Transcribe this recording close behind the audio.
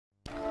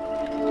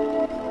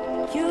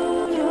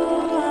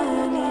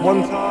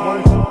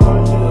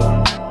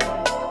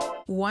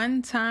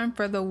One time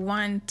for the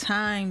one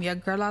time, your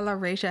girl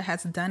Laurasia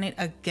has done it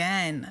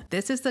again.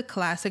 This is the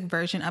classic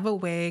version of a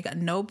wig,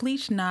 no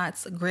bleach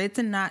knots, grids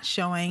and knots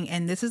showing,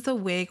 and this is the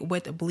wig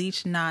with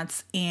bleach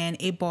knots and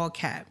a ball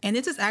cap. And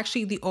this is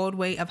actually the old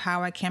way of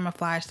how I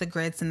camouflaged the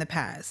grids in the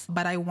past,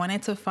 but I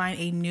wanted to find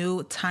a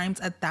new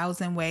times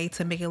 1,000 way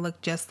to make it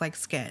look just like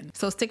skin.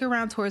 So stick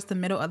around towards the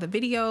middle of the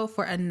video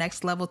for a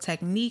next level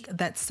technique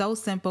that's so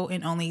simple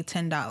and only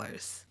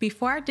 $10.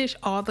 Before I dish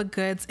all the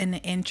goods in the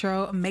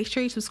intro, make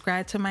sure you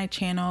subscribe to my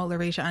channel,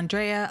 Laurasia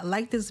Andrea,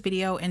 like this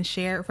video and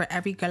share it for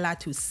every girl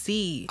to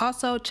see.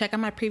 Also, check out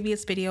my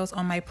previous videos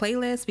on my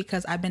playlist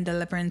because I've been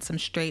delivering some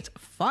straight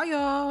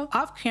fire.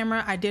 Off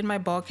camera, I did my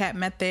ball cap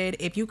method.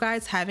 If you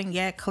guys haven't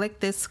yet,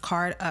 click this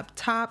card up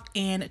top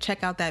and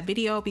check out that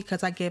video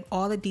because I give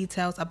all the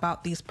details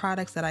about these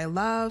products that I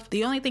love.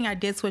 The only thing I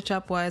did switch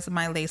up was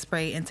my lace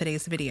spray in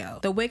today's video.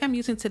 The wig I'm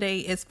using today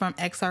is from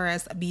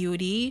XRS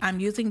Beauty. I'm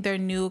using their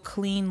new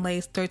clean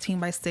lace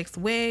 13x6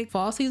 wig.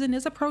 Fall season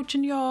is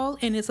approaching, y'all,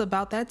 and it's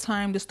about that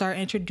time to start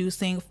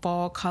introducing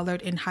fall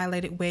colored and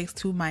highlighted wigs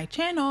to my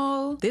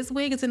channel. This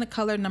wig is in the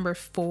color number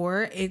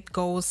 4. It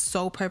goes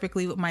so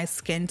perfectly with my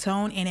skin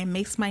tone and it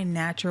makes my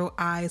natural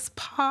eyes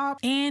pop.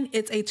 And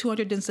it's a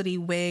 200 density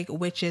wig,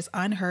 which is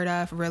unheard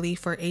of really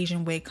for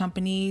Asian wig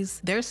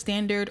companies. Their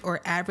standard or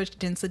average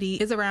density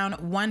is around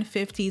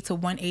 150 to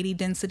 180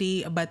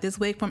 density, but this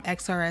wig from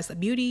XRS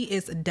Beauty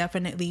is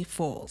definitely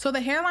full. So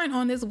the hairline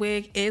on this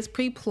wig is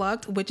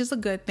pre-plucked, which is a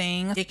good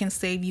thing. It can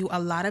save you a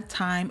lot of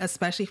time,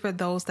 especially for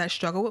those that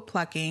struggle with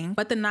plucking,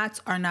 but the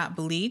knots are not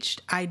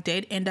bleached. I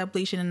did end up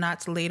bleaching the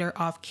knots later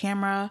off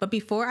camera, but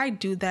before I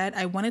do that,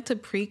 I wanted to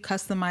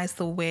pre-customize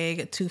the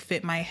wig to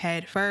fit my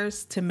head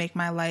first to make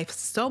my life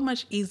so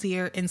much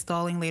easier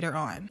installing later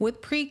on.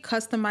 With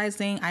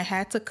pre-customizing, I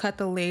had to cut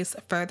the lace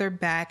further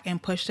back and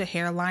push the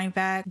hairline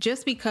back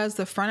just because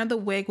the front of the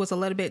wig was a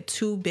little bit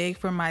too big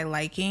for my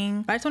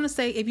liking. But I just want to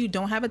say, if you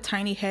don't have a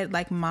tiny head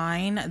like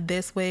mine,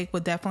 this wig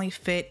would definitely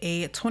fit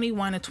a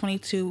 21 to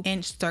 22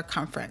 inch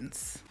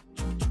circumference.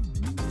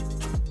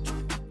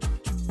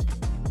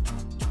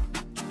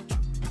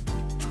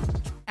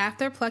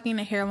 After plucking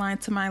the hairline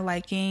to my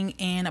liking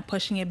and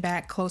pushing it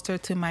back closer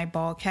to my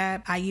ball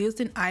cap, I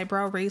used an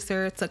eyebrow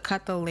eraser to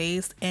cut the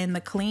lace, and the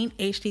clean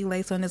HD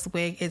lace on this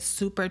wig is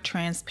super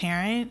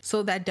transparent.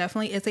 So that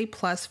definitely is a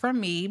plus for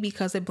me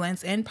because it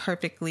blends in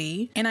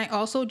perfectly. And I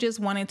also just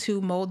wanted to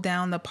mold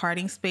down the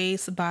parting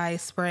space by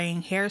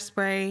spraying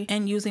hairspray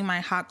and using my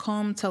hot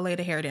comb to lay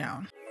the hair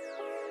down.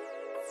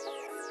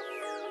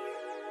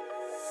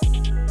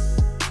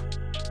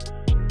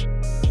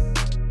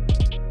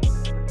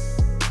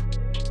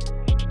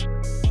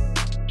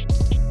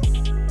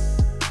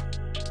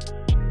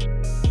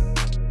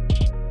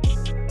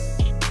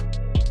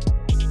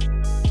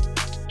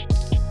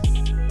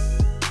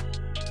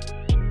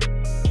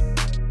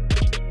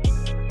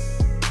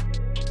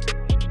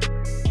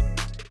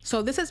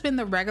 So this has been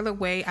the regular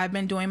way I've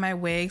been doing my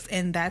wigs,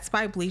 and that's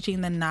by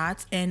bleaching the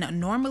knots. And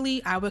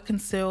normally I would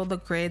conceal the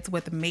grids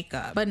with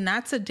makeup, but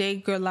not today,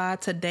 girla.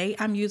 Today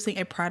I'm using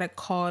a product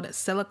called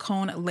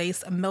silicone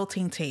lace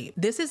melting tape.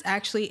 This is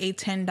actually a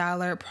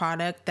 $10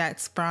 product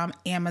that's from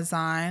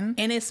Amazon,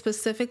 and it's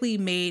specifically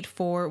made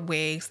for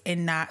wigs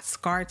and not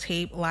scar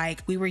tape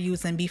like we were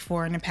using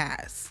before in the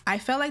past. I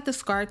felt like the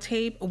scar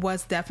tape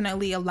was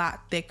definitely a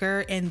lot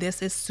thicker, and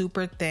this is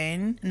super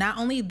thin. Not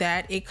only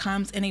that, it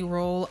comes in a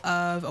roll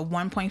of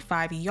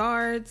 1.5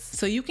 yards,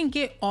 so you can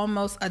get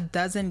almost a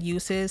dozen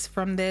uses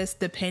from this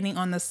depending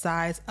on the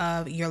size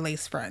of your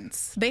lace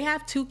fronts. They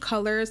have two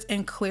colors,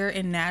 in clear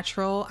and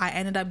natural. I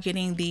ended up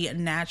getting the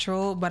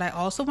natural, but I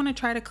also want to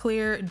try to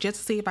clear just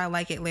to see if I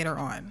like it later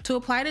on. To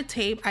apply the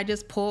tape, I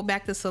just pulled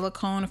back the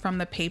silicone from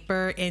the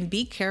paper, and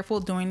be careful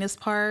doing this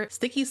part.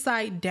 Sticky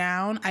side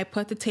down, I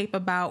put the tape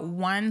about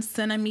 1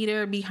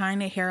 centimeter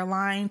behind the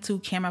hairline to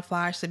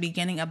camouflage the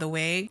beginning of the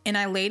wig, and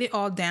I laid it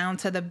all down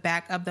to the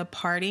back of the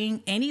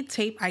parting. Any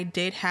tape I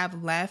did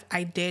have left,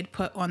 I did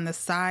put on the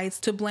sides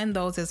to blend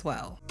those as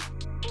well.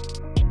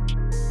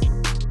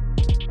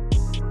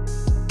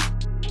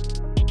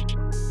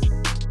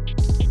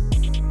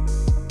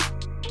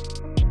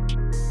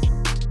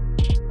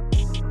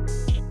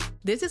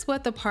 This is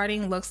what the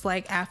parting looks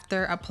like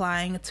after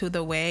applying to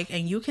the wig,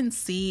 and you can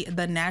see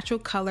the natural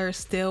color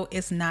still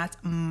is not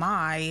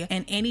my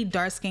and any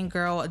dark-skinned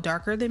girl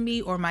darker than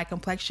me or my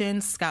complexion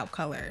scalp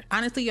color.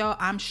 Honestly, y'all,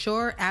 I'm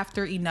sure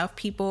after enough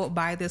people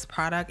buy this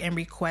product and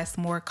request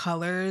more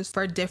colors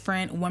for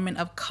different women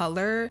of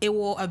color, it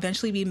will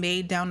eventually be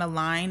made down the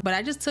line. But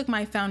I just took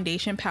my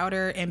foundation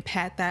powder and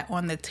pat that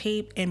on the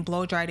tape and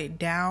blow dried it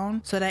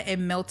down so that it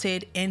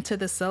melted into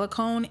the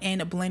silicone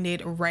and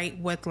blended right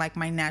with like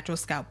my natural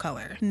scalp color.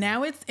 color.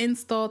 Now it's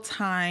install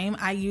time.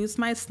 I used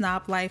my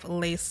Snop Life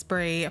lace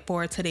spray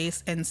for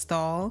today's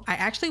install. I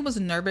actually was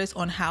nervous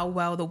on how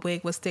well the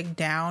wig would stick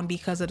down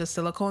because of the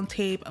silicone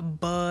tape,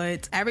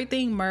 but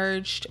everything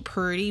merged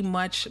pretty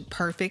much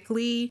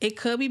perfectly. It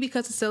could be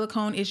because the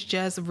silicone is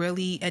just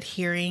really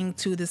adhering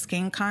to the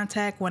skin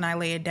contact when I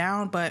lay it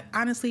down, but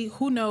honestly,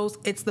 who knows?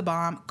 It's the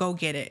bomb. Go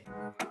get it.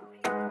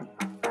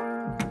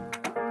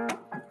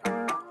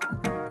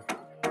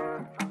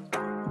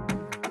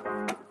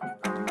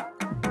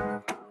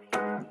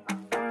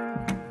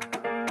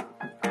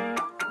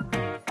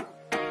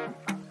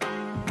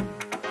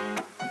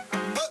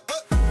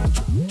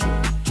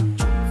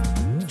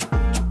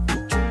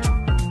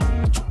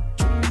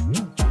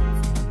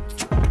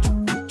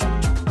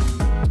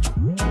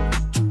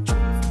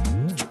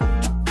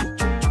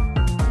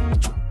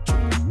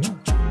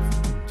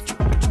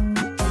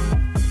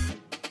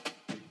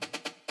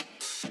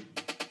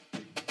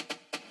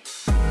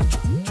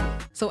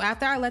 So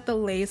after I let the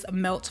lace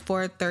melt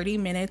for 30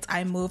 minutes,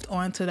 I moved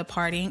on to the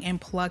parting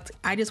and plucked.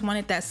 I just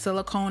wanted that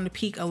silicone to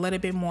peek a little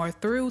bit more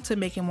through to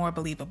make it more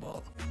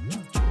believable.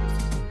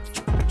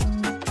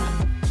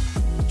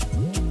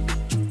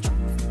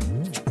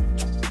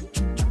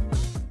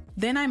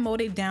 Then I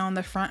molded down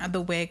the front of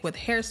the wig with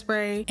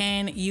hairspray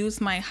and used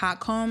my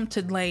hot comb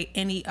to lay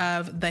any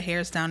of the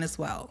hairs down as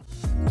well.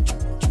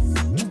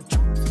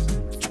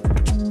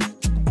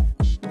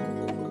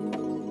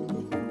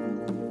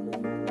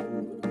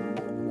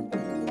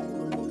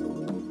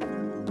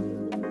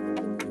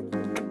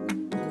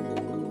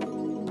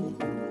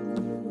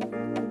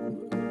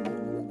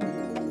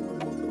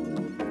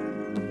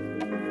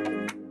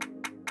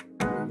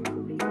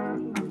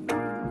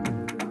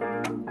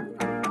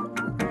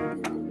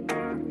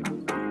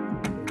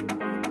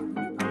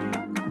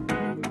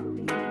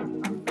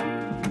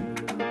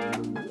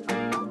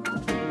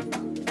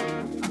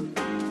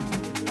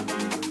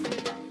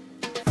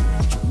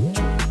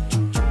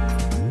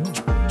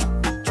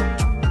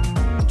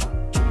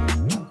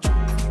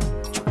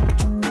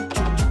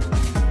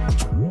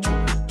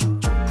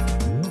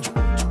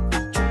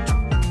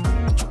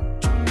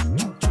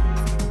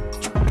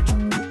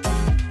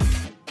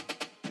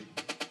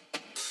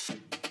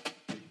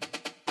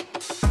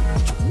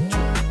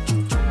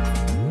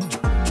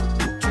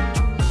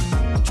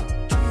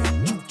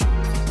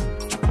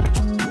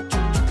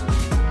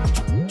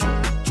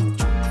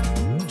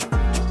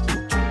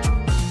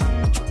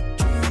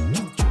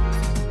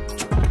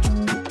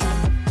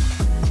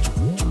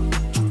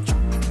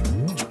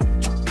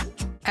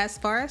 As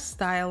far as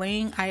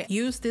styling, I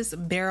used this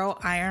barrel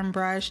iron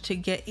brush to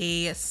get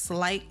a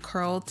slight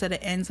curl to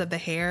the ends of the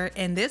hair,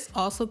 and this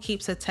also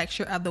keeps the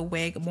texture of the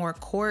wig more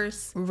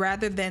coarse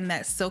rather than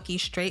that silky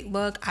straight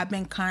look. I've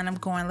been kind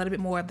of going a little bit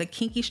more of the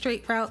kinky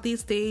straight route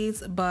these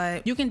days,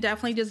 but you can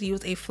definitely just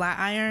use a flat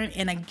iron.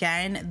 And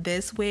again,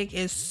 this wig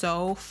is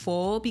so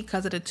full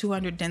because of the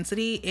 200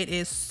 density. It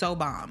is so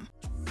bomb.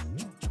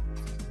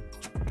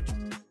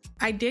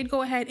 I did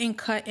go ahead and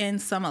cut in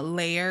some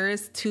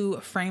layers to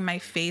frame my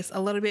face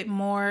a little bit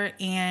more,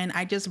 and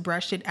I just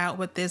brushed it out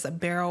with this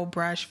barrel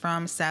brush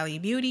from Sally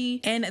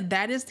Beauty, and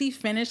that is the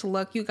finished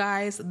look, you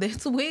guys.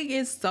 This wig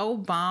is so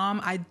bomb.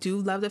 I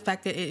do love the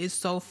fact that it is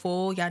so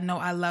full. Y'all know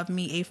I love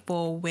me a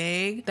full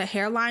wig. The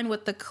hairline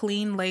with the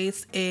clean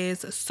lace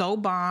is so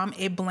bomb.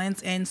 It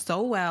blends in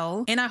so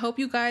well, and I hope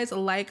you guys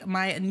like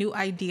my new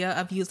idea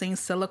of using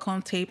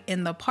silicone tape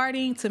in the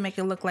parting to make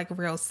it look like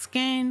real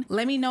skin.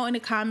 Let me know in the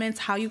comments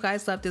how you guys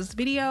love this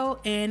video,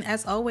 and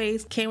as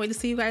always, can't wait to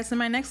see you guys in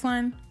my next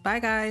one. Bye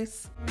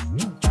guys.